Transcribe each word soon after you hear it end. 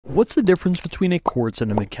What's the difference between a quartz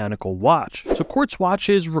and a mechanical watch? So quartz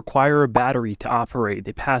watches require a battery to operate.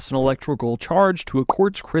 They pass an electrical charge to a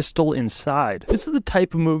quartz crystal inside. This is the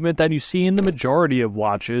type of movement that you see in the majority of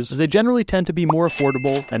watches, as they generally tend to be more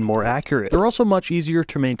affordable and more accurate. They're also much easier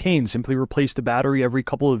to maintain. Simply replace the battery every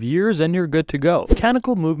couple of years and you're good to go.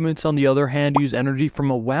 Mechanical movements, on the other hand, use energy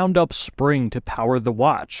from a wound-up spring to power the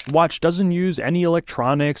watch. The watch doesn't use any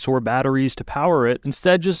electronics or batteries to power it,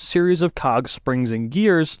 instead just a series of cogs, springs, and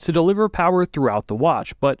gears to deliver power throughout the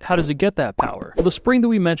watch. But how does it get that power? Well, the spring that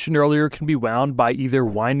we mentioned earlier can be wound by either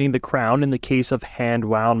winding the crown in the case of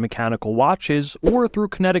hand-wound mechanical watches, or through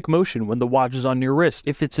kinetic motion when the watch is on your wrist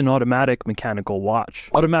if it's an automatic mechanical watch.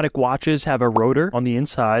 Automatic watches have a rotor on the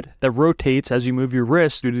inside that rotates as you move your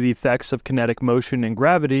wrist due to the effects of kinetic motion and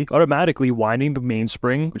gravity, automatically winding the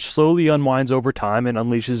mainspring, which slowly unwinds over time and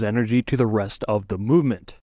unleashes energy to the rest of the movement.